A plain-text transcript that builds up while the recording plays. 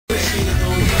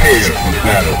Prepare for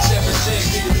battle.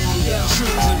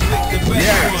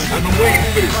 Yeah, I've been waiting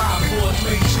for this.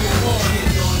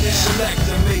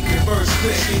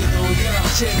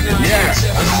 Yeah,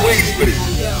 I've been waiting for this.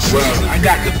 Well, I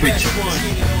got the picture.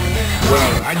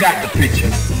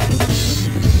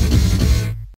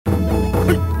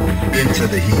 Into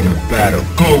the heat of battle.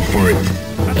 Go for it.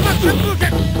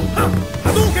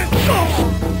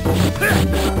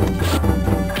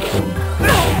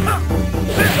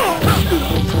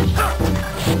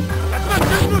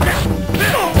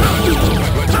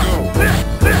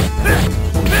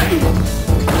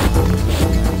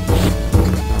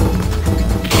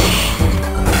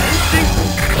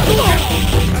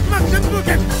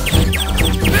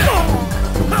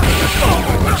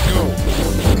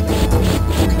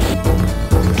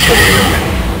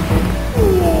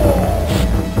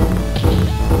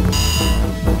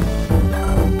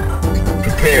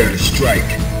 Prepare to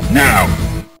strike. Now!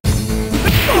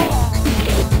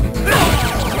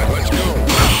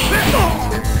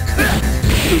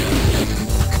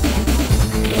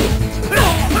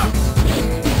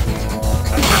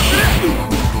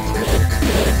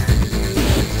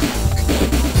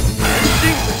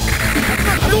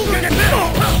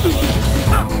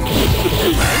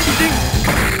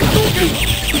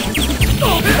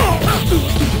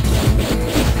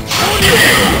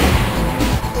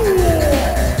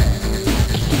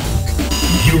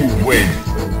 You win.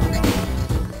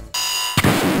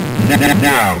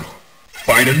 Now,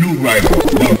 find a new rival.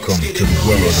 Welcome to the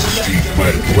world of Street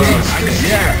Fighter. Well,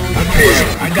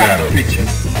 I got a picture.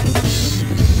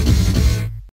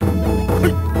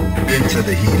 Into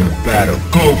the heat of battle.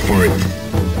 Go for it.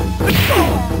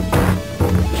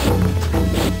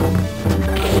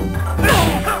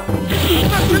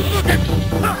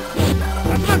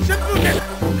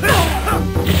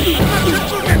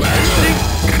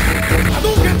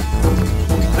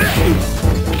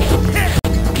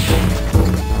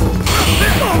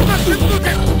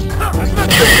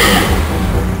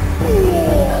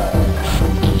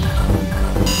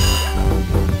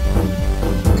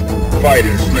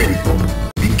 Fighters ready.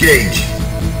 Engage.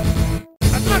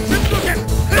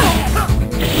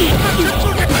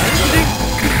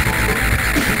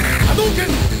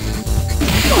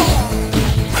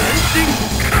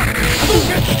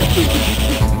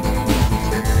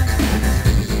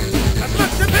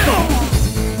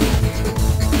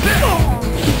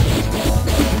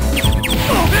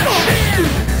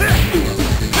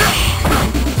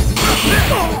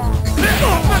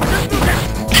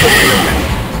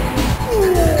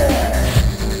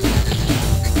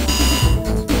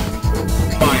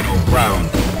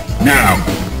 Now!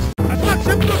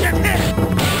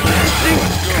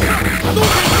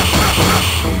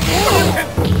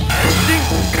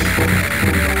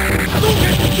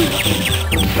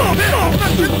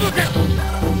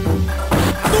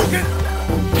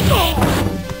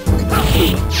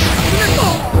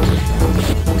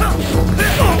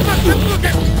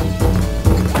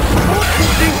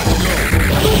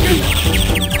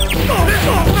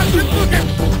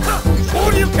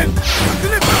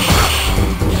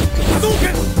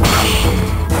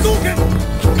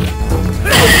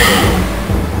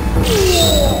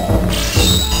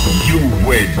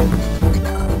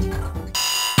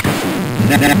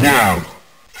 Now,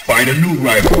 find a new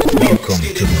rival. Welcome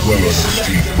to the world of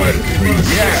Street Fighter 3.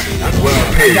 Yeah, well,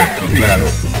 prepare for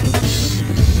battle.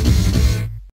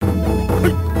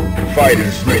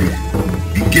 Fighters ready.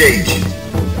 Engage.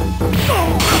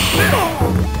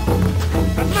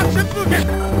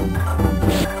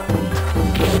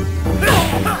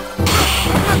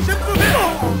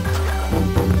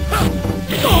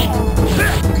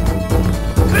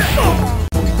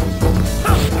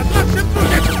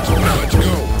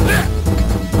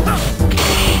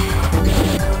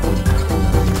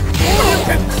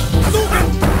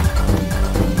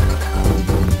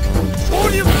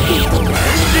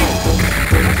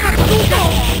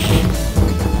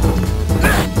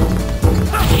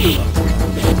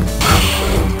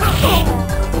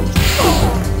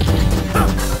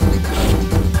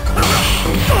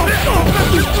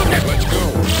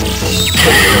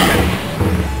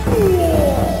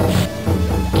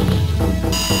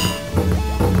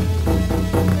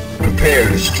 Prepare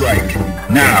to strike.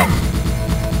 Now!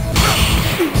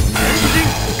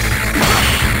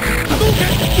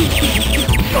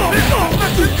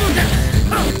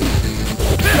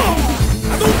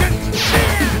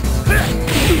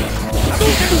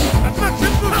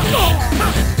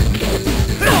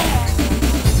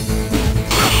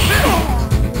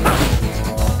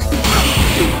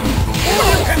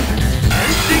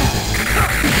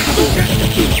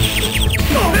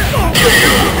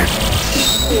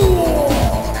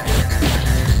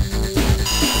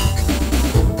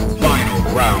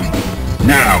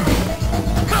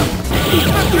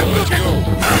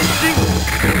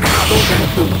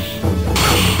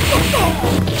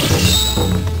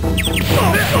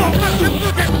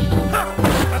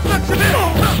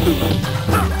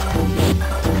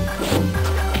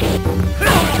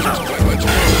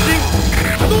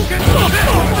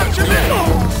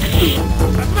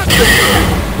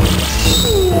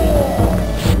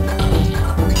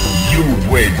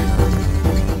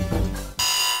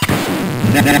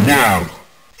 Now,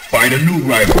 find a new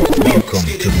rival. Welcome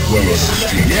to the world of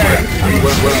street fighting.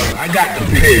 Well, I got to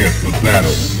prepare for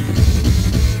battle.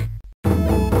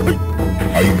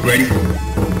 Are you ready?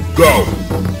 Go!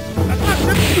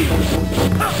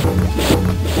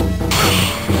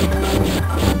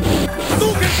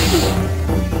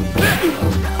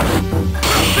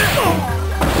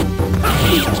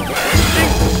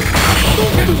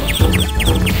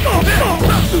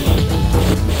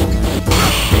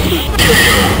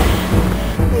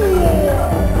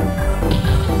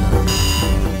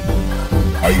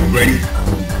 Are you ready?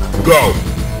 Go!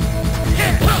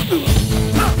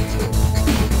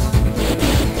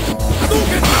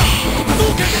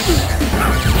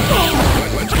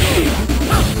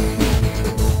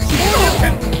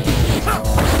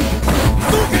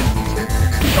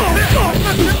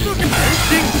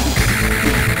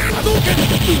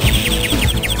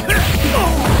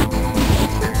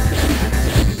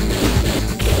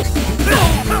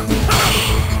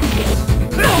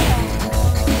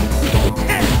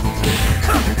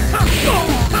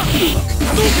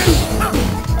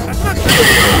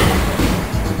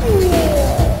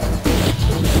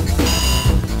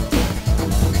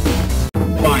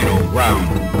 Final round.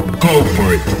 Go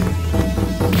for it.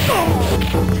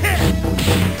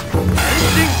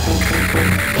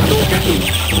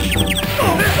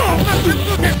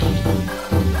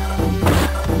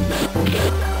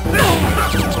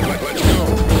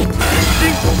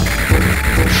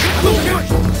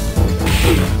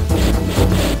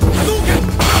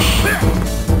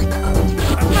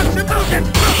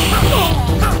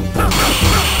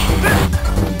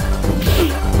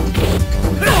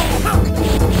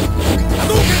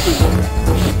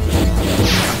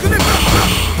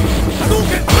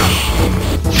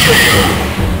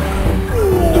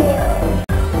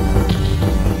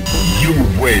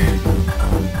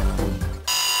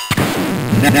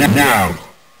 Now,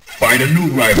 find a new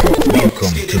rival.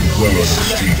 Welcome to the world of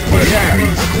street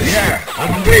fighting. Yeah,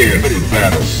 I'm prepared for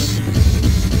battle.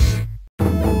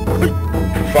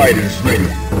 Fighters ready.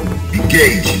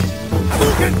 Engage.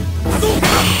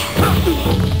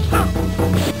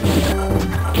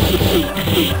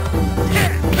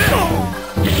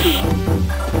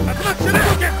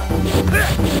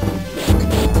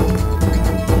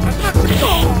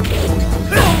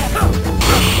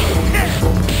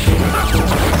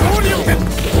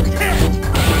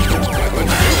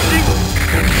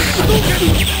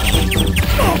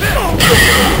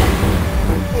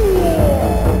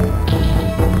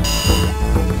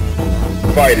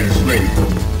 Fighters ready.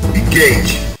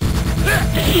 Engage.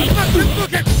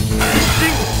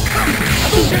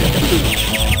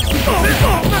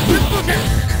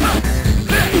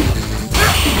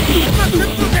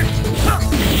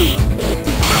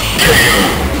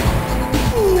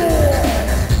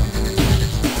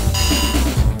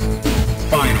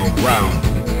 Final round.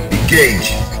 Engage.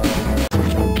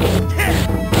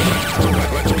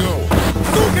 Let's go.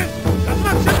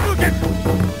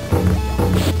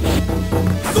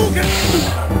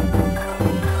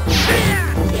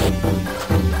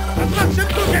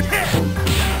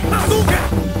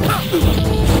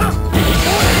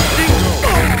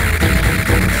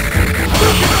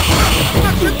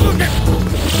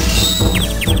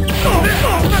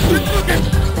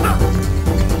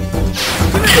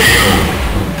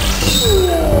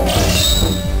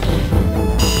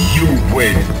 You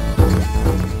win.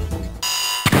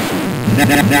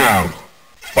 Now,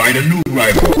 find a new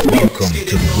rival. Welcome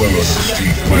to the world of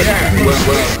street fighting.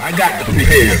 Well, I got to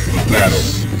prepare for battle.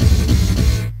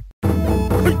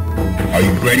 Are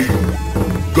you ready?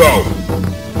 Go!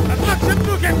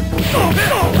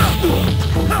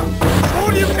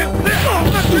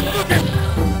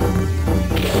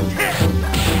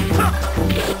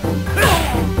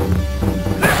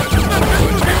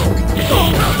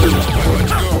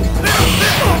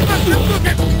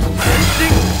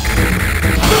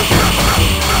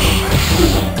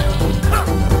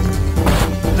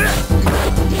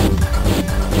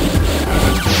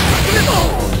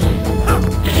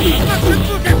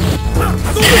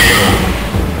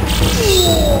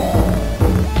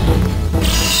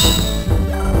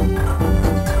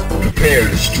 Prepare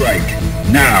to strike,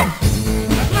 now!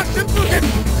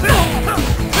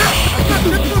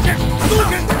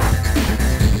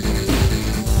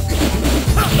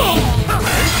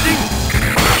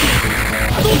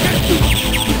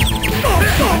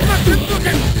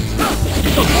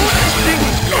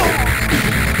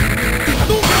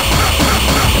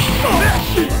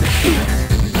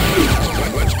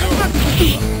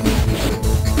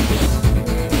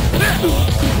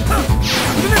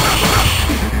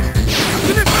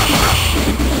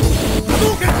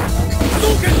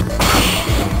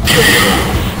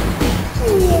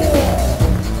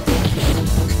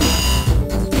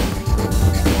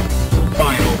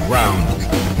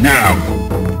 Now!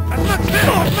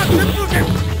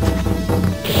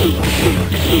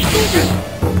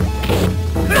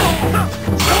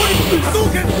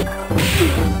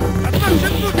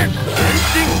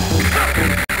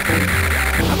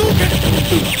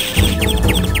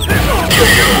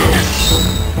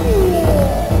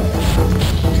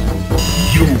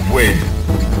 You win!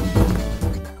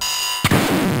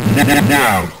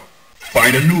 Now!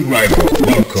 Find a new rival.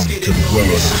 Welcome to the world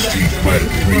of Street Fighter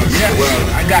 3. Yeah, well,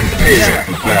 I got Prepare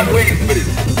for battle. I'm waiting for this.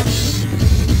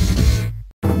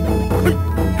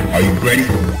 Are you ready?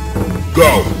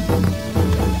 Go!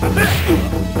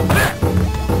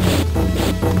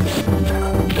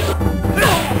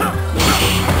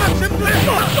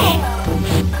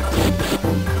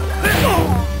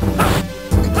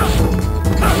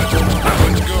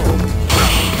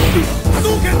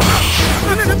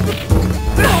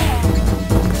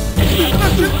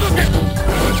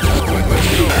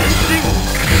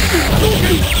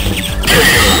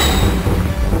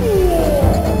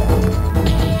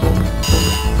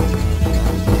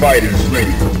 Fighters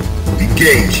ready.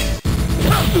 Engage.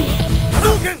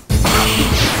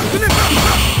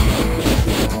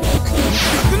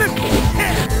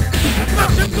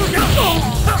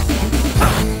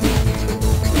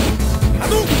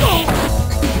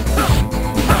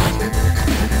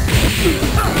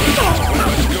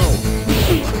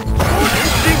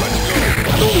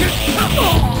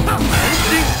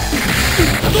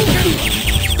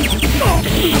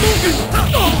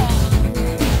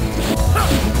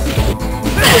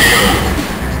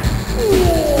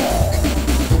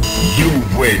 You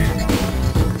win.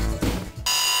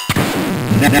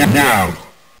 Now,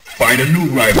 find a new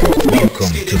rival.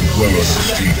 Welcome to the world of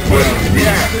Street Fighter 3.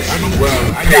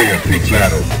 Prepare for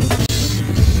battle.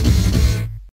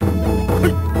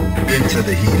 Into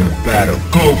the heat of battle.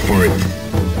 Go for it.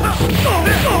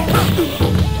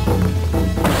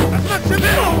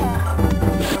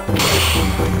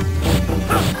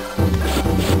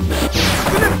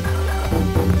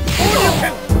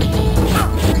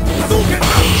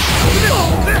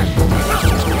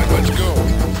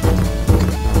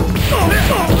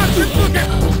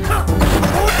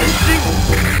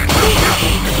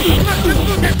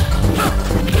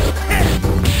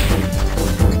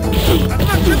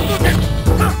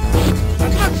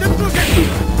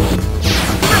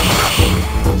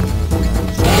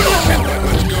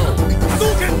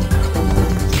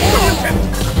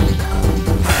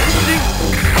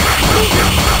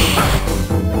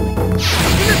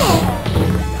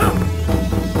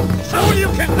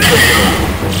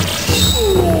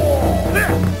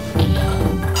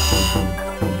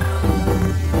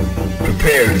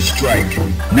 Prepare to strike.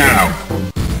 Now!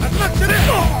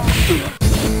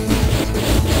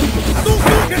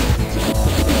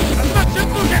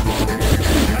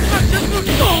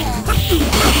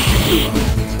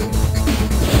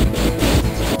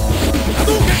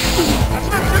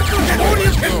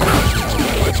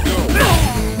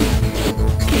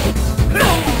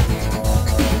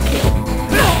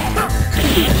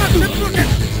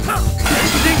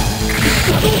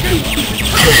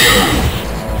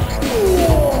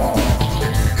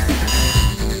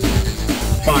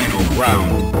 Final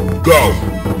round. Go!